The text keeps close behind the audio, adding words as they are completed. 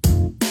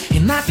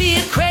It might be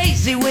a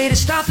crazy way to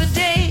start the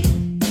day.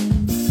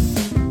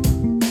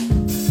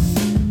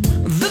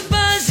 The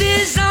buzz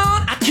is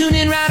on, I tune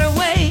in right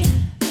away.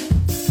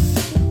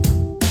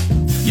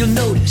 You'll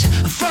notice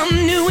from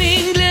New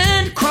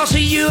England across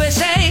the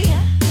USA.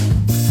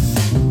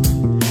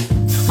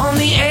 On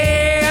the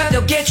air,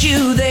 they'll get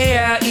you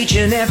there each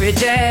and every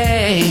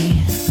day.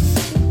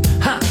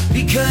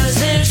 Because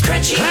there's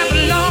Cretchy. Clap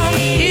along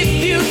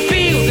if you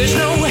feel there's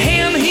no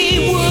ham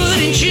he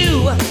wouldn't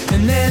chew.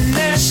 And then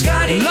there's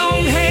Scotty,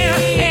 long hair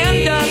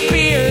and a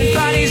beard,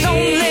 but he's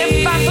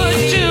only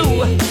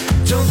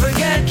 5'2". Don't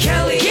forget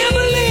Kelly.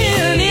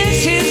 Kimberlin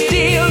is his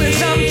deal, and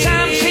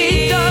sometimes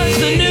he does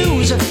the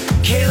news.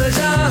 Kayla's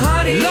a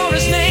hottie.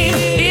 Laura's name,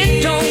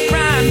 it don't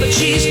rhyme, but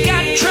she's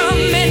got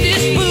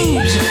tremendous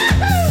boobs.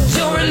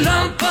 You're a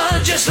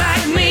lumper just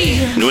like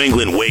me. New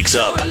England wakes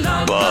up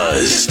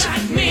buzzed.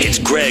 It's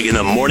Greg in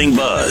the Morning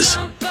Buzz.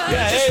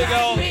 Yeah, there you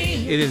go.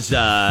 It is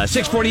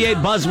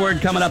 6:48.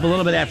 Buzzword coming up a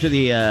little bit after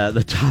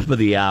the top of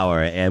the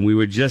hour, and we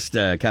were just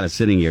kind of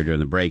sitting here during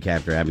the break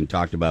after having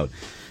talked about,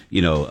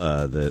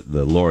 the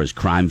Laura's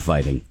crime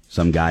fighting.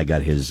 Some guy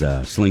got his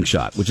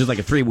slingshot, which is like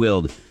a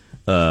three-wheeled,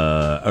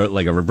 or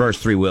like a reverse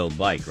three-wheeled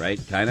bike, right?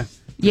 Kind of.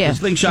 Yeah. The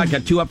slingshot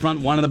got two up front,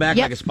 one in the back,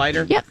 like a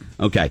spider. Yep.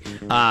 Okay.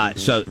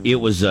 So it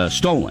was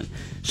stolen.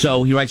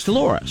 So he writes to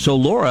Laura. So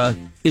Laura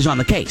is on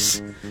the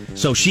case.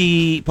 So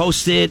she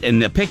posts it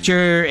and a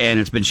picture, and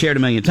it's been shared a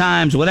million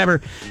times, whatever,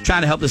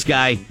 trying to help this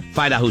guy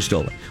find out who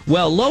stole it.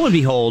 Well, lo and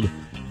behold,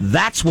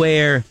 that's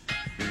where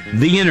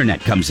the internet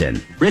comes in.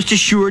 Rest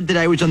assured that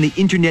I was on the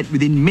internet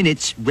within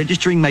minutes,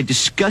 registering my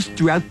disgust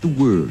throughout the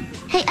world.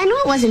 Hey, I know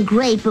it wasn't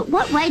great, but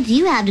what right do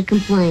you have to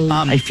complain?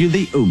 I feel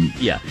they owe me.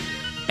 Yeah.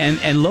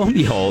 And lo and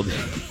behold,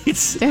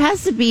 there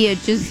has to be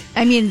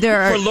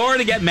there are... For Laura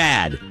to get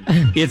mad,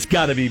 it's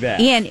got to be bad.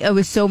 And I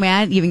was so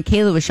mad, even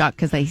Kayla was shocked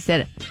because I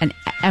said an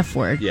F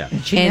word. Yeah.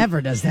 She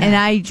never does that. And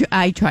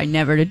I try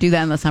never to do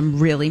that unless I'm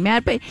really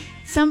mad. But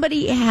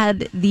somebody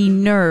had the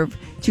nerve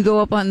to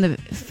go up on the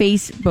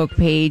Facebook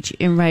page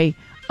and write,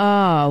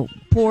 "Oh,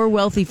 poor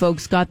wealthy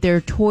folks got their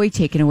toy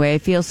taken away. I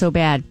feel so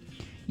bad."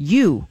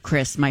 You,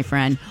 Chris, my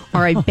friend,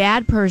 are a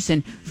bad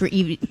person for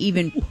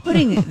even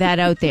putting that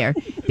out there.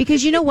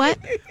 Because you know what?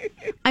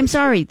 I'm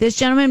sorry. This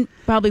gentleman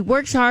probably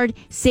works hard,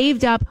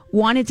 saved up,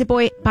 wanted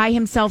to buy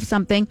himself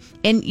something.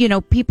 And,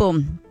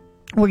 people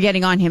were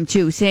getting on him,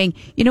 too, saying,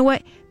 you know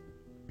what?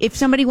 If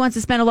somebody wants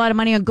to spend a lot of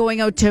money on going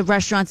out to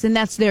restaurants, then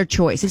that's their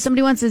choice. If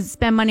somebody wants to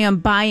spend money on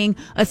buying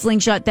a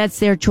slingshot, that's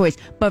their choice.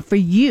 But for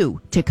you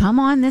to come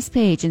on this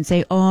page and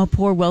say, "Oh,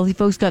 poor wealthy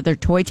folks got their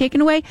toy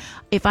taken away,"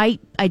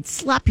 I'd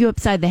slap you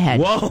upside the head.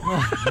 Whoa!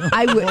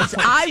 I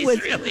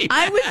was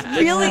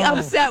really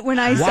upset when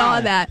I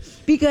saw that,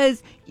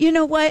 because you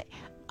know what?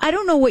 I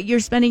don't know what you're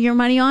spending your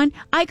money on.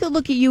 I could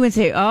look at you and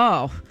say,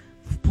 "Oh,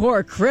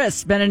 poor Chris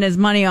spending his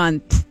money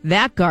on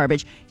that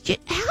garbage."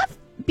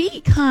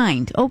 Be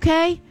kind,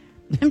 okay?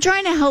 I'm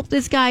trying to help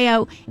this guy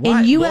out,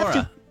 and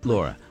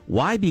Laura,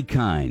 why be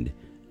kind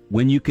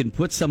when you can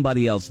put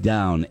somebody else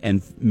down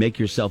and make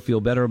yourself feel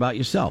better about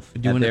yourself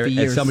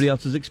at somebody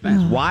else's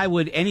expense? Why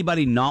would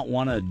anybody not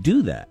want to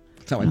do that?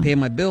 That's how I pay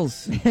my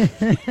bills.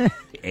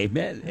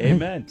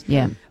 Amen.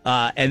 Yeah.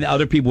 And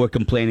other people were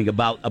complaining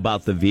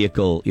about the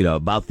vehicle,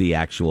 about the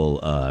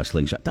actual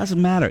slingshot.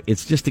 Doesn't matter.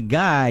 It's just a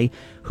guy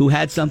who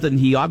had something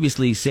he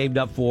obviously saved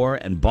up for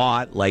and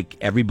bought, like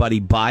everybody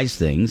buys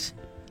things.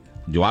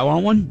 Do I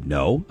want one?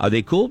 No. Are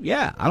they cool?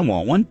 Yeah, I don't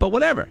want one, but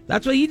whatever.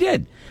 That's what he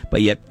did.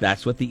 But yet,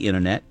 that's what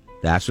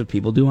that's what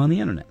people do on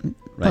the internet,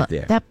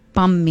 there. That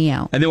bummed me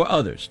out. And there were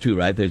others, too,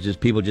 right? There's just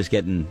people just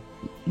getting...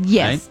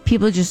 Yes, right?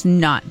 people just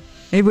not.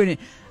 I wouldn't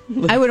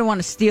want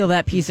to steal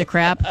that piece of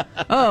crap.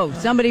 Oh,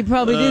 somebody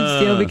probably did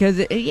steal because...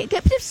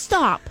 Just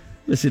stop.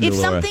 Listen to If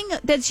Laura. something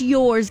that's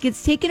yours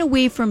gets taken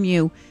away from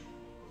you,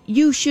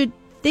 you should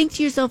think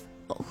to yourself,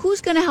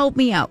 who's going to help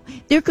me out?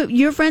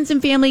 Your friends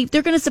and family,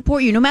 they're going to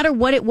support you no matter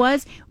what it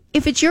was.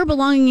 If it's your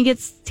belonging and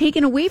gets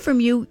taken away from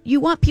you, you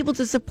want people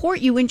to support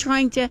you in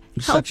trying to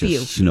help you.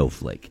 Such a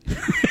snowflake.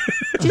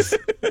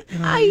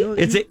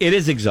 It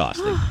is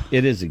exhausting.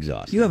 It is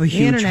exhausting. You have a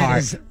huge heart.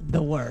 Is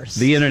the worst.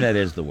 The internet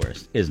is the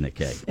worst, isn't it,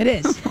 Kay? It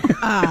is.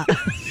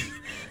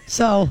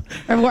 So,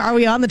 are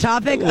we on the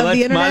topic of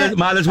the internet?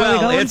 Might as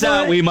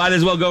well. We might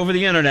as well go for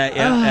the internet.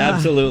 Yeah,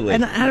 absolutely.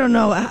 And I don't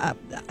know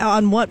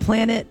on what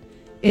planet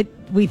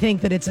we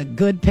think that it's a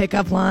good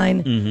pickup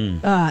line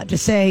to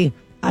say,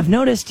 "I've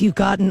noticed you've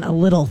gotten a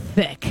little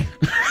thick.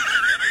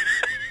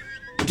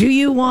 Do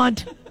you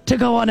want to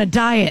go on a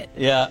diet?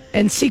 Yeah.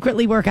 And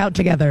secretly work out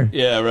together?"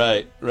 Yeah,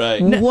 right.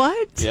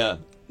 What? Yeah.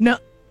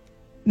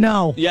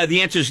 No. Yeah,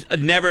 the answer's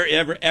never,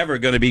 ever, ever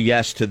going to be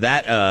yes to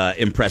that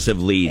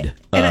impressive lead.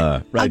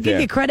 I'll give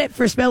you credit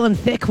for spelling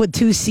thick with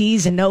 2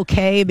 C's and no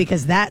K,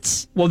 because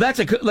that's... Well,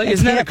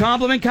 isn't that a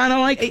compliment, kind of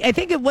like? I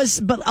think it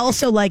was, but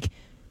also like,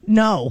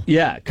 no.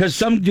 Yeah, because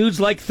some dudes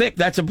like thick.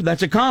 That's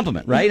a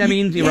compliment, right? I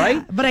mean,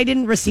 right? But I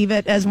didn't receive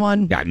it as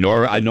one. Yeah,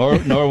 nor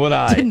would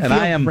I. Didn't and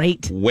feel I am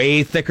great.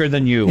 way thicker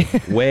than you.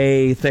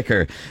 Way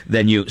thicker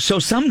than you. So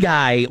some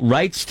guy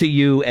writes to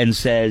you and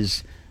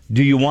says,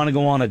 Do you want to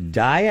go on a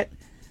diet,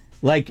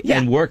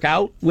 and work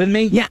out with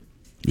me? Yeah.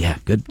 Yeah,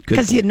 good.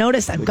 Because you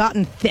notice I've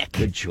gotten thick.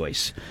 Good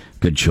choice.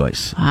 Good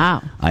choice.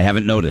 Wow. I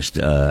haven't noticed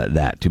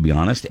that, to be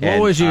honest. What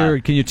was your?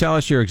 Can you tell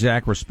us your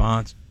exact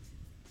response?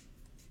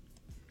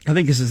 I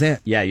think this is it.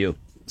 Yeah, you.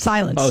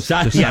 Silence. Oh,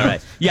 silence. Yeah,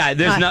 right. Yeah,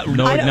 there's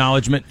No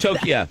acknowledgement.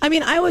 Yeah. I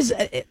mean, I was.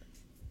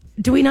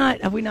 Have we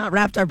not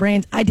wrapped our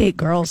brains? I date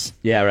girls.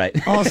 Yeah, right.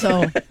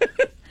 Also,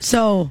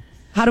 so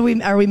are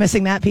we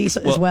missing that piece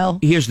as well?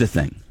 Here's the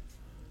thing.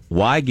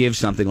 Why give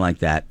something like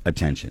that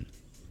attention?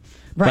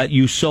 Right. But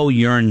you so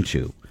yearn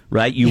to,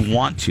 right? You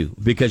want to,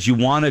 because you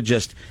want to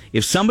just,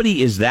 if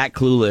somebody is that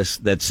clueless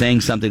that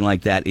saying something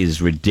like that is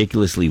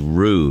ridiculously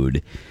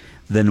rude,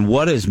 then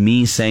what is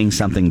me saying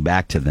something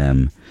back to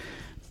them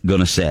going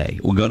to say?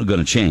 We're going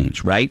to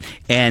change, right?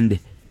 And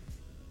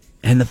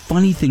the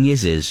funny thing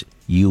is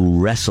you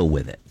wrestle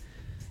with it.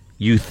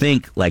 You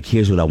think,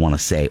 here's what I want to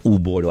say. Oh,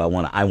 boy, do I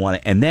want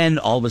to. And then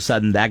all of a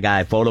sudden, that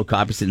guy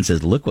photocopies it and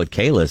says, look what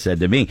Kayla said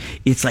to me.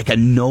 It's like a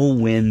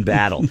no-win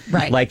battle.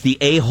 Right. Like the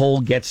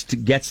a-hole gets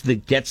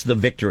the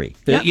victory,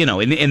 Yep.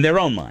 In their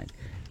own mind.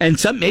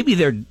 And maybe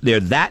they're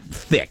that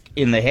thick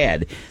in the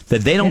head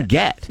that they don't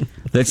get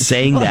that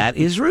saying that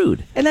is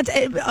rude. And that's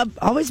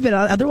always been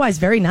otherwise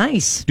very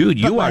nice. Dude,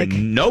 you are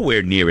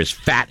nowhere near as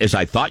fat as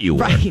I thought you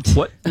were. Right.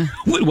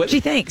 What? Gee,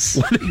 thanks.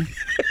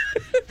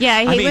 Yeah,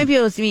 I hate when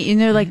people see me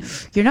and they're like,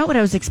 "You're not what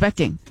I was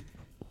expecting."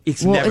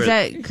 It's Well, never, is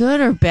that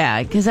good or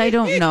bad? Because I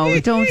don't know.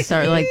 Don't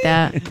start like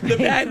that.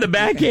 the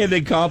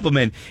backhanded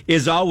compliment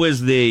is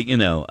always the,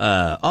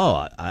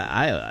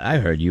 I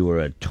heard you were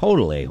a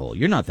total a-hole.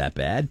 You're not that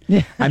bad.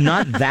 I'm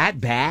not that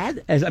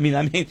bad.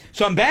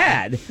 So I'm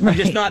bad. I'm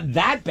just not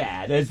that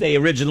bad as they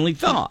originally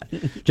thought.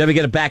 Did you ever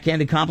get a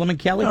backhanded compliment,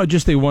 Kelly? No,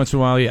 just once in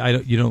a while.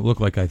 You don't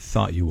look like I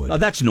thought you would. Oh,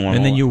 that's normal.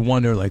 And then you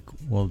wonder,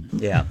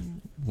 yeah.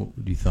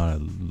 You thought I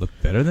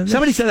looked better than this?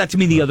 Somebody said that to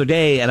me the other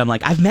day, and I'm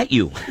like, I've met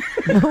you.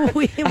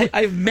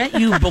 I've met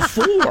you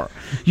before. What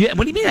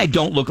do you mean I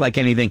don't look like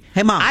anything?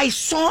 Hey, Mom. I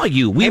saw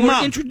you. We were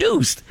Mom.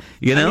 introduced.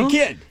 You know? I'm a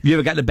kid. You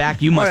ever gotten the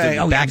back? You must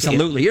have.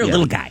 Absolutely. You're a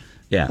little guy.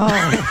 Yeah.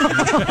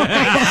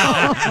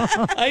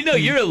 I know.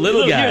 You're a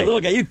little guy. You're a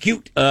little guy. You're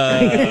cute.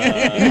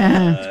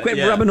 Quit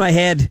Yeah. rubbing my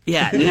head.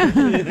 Yeah,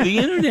 the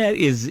internet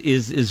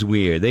is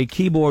weird. They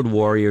keyboard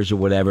warriors or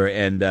whatever,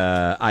 and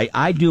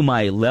I do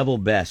my level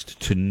best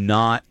to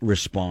not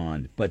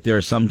respond. But there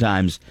are some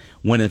times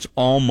when it's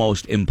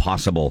almost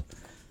impossible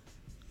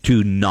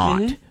to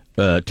not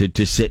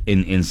to sit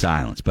in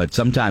silence. But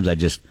sometimes I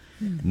just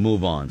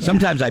move on. Yeah.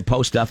 Sometimes I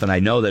post stuff and I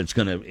know that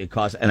it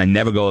costs, and I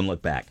never go and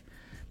look back.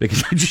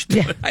 Because I just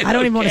I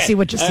don't even want to see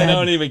what you said. I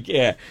don't even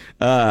care.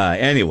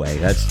 Anyway,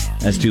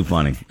 that's too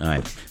funny. All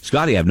right,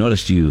 Scotty, I've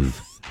noticed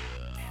you've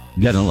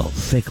gotten a little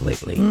thick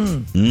lately.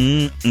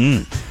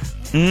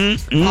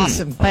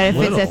 Awesome. But if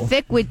it's a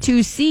thick with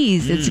 2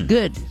 C's, it's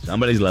good.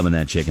 Somebody's loving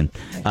that chicken.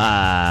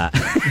 What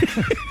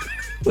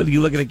are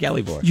you looking at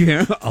Kelly for?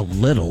 Yeah, a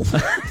little.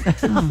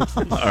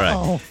 All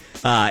right.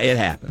 It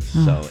happens.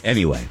 So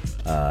anyway,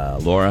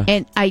 Laura,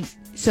 And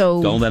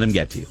don't let him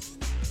get to you.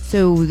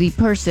 So the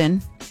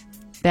person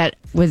that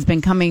has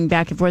been coming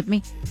back and forth with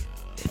me,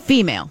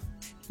 female,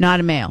 not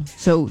a male.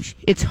 So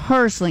it's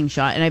her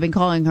slingshot, and I've been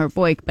calling her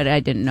Boyk, but I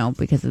didn't know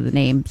because of the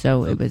name.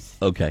 So it was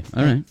Okay.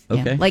 All right.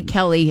 yeah, Okay. like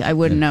Kelly. I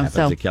wouldn't know. Happens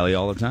So to Kelly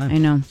all the time. I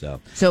know.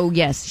 So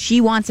yes,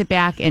 she wants it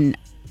back, and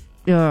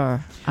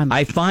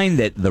I find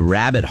that the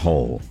rabbit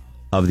hole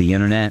of the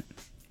internet,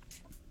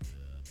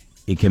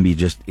 it can be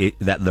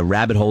that the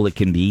rabbit hole it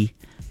can be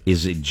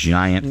is a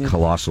giant,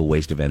 colossal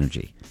waste of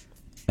energy.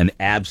 An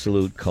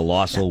absolute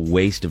colossal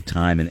waste of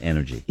time and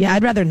energy. Yeah,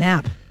 I'd rather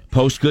nap.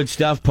 Post good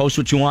stuff, post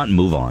what you want, and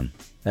move on.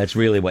 That's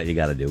really what you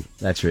got to do.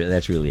 That's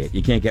really it.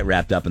 You can't get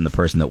wrapped up in the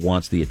person that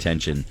wants the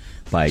attention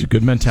by it's a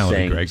good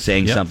mentality, Greg.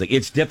 saying Yep. something.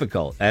 It's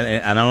difficult,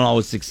 and I don't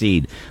always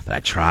succeed, but I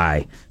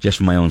try just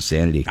for my own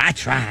sanity. I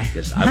try.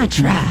 I will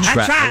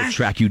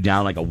track you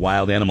down like a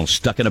wild animal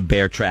stuck in a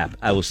bear trap.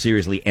 I will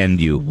seriously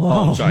end you. Whoa.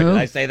 Oh, I'm sorry. Did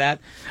I say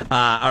that?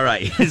 All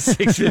right.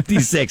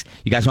 6:56.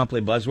 You guys want to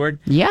play Buzzword?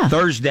 Yeah.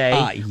 Thursday.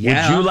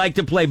 Yeah. Would you like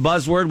to play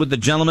Buzzword with the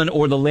gentlemen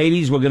or the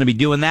ladies? We're going to be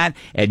doing that.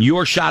 And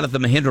your shot at the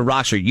Mahindra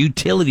Roxor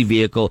utility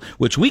vehicle,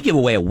 which we give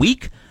away a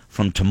week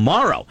from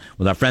tomorrow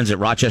with our friends at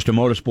Rochester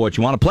Motorsports.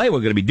 You want to play?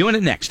 We're going to be doing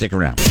it next. Stick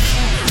around.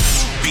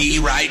 Be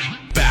right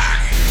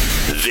back.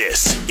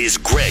 This is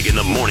Greg in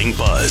the Morning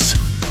Buzz.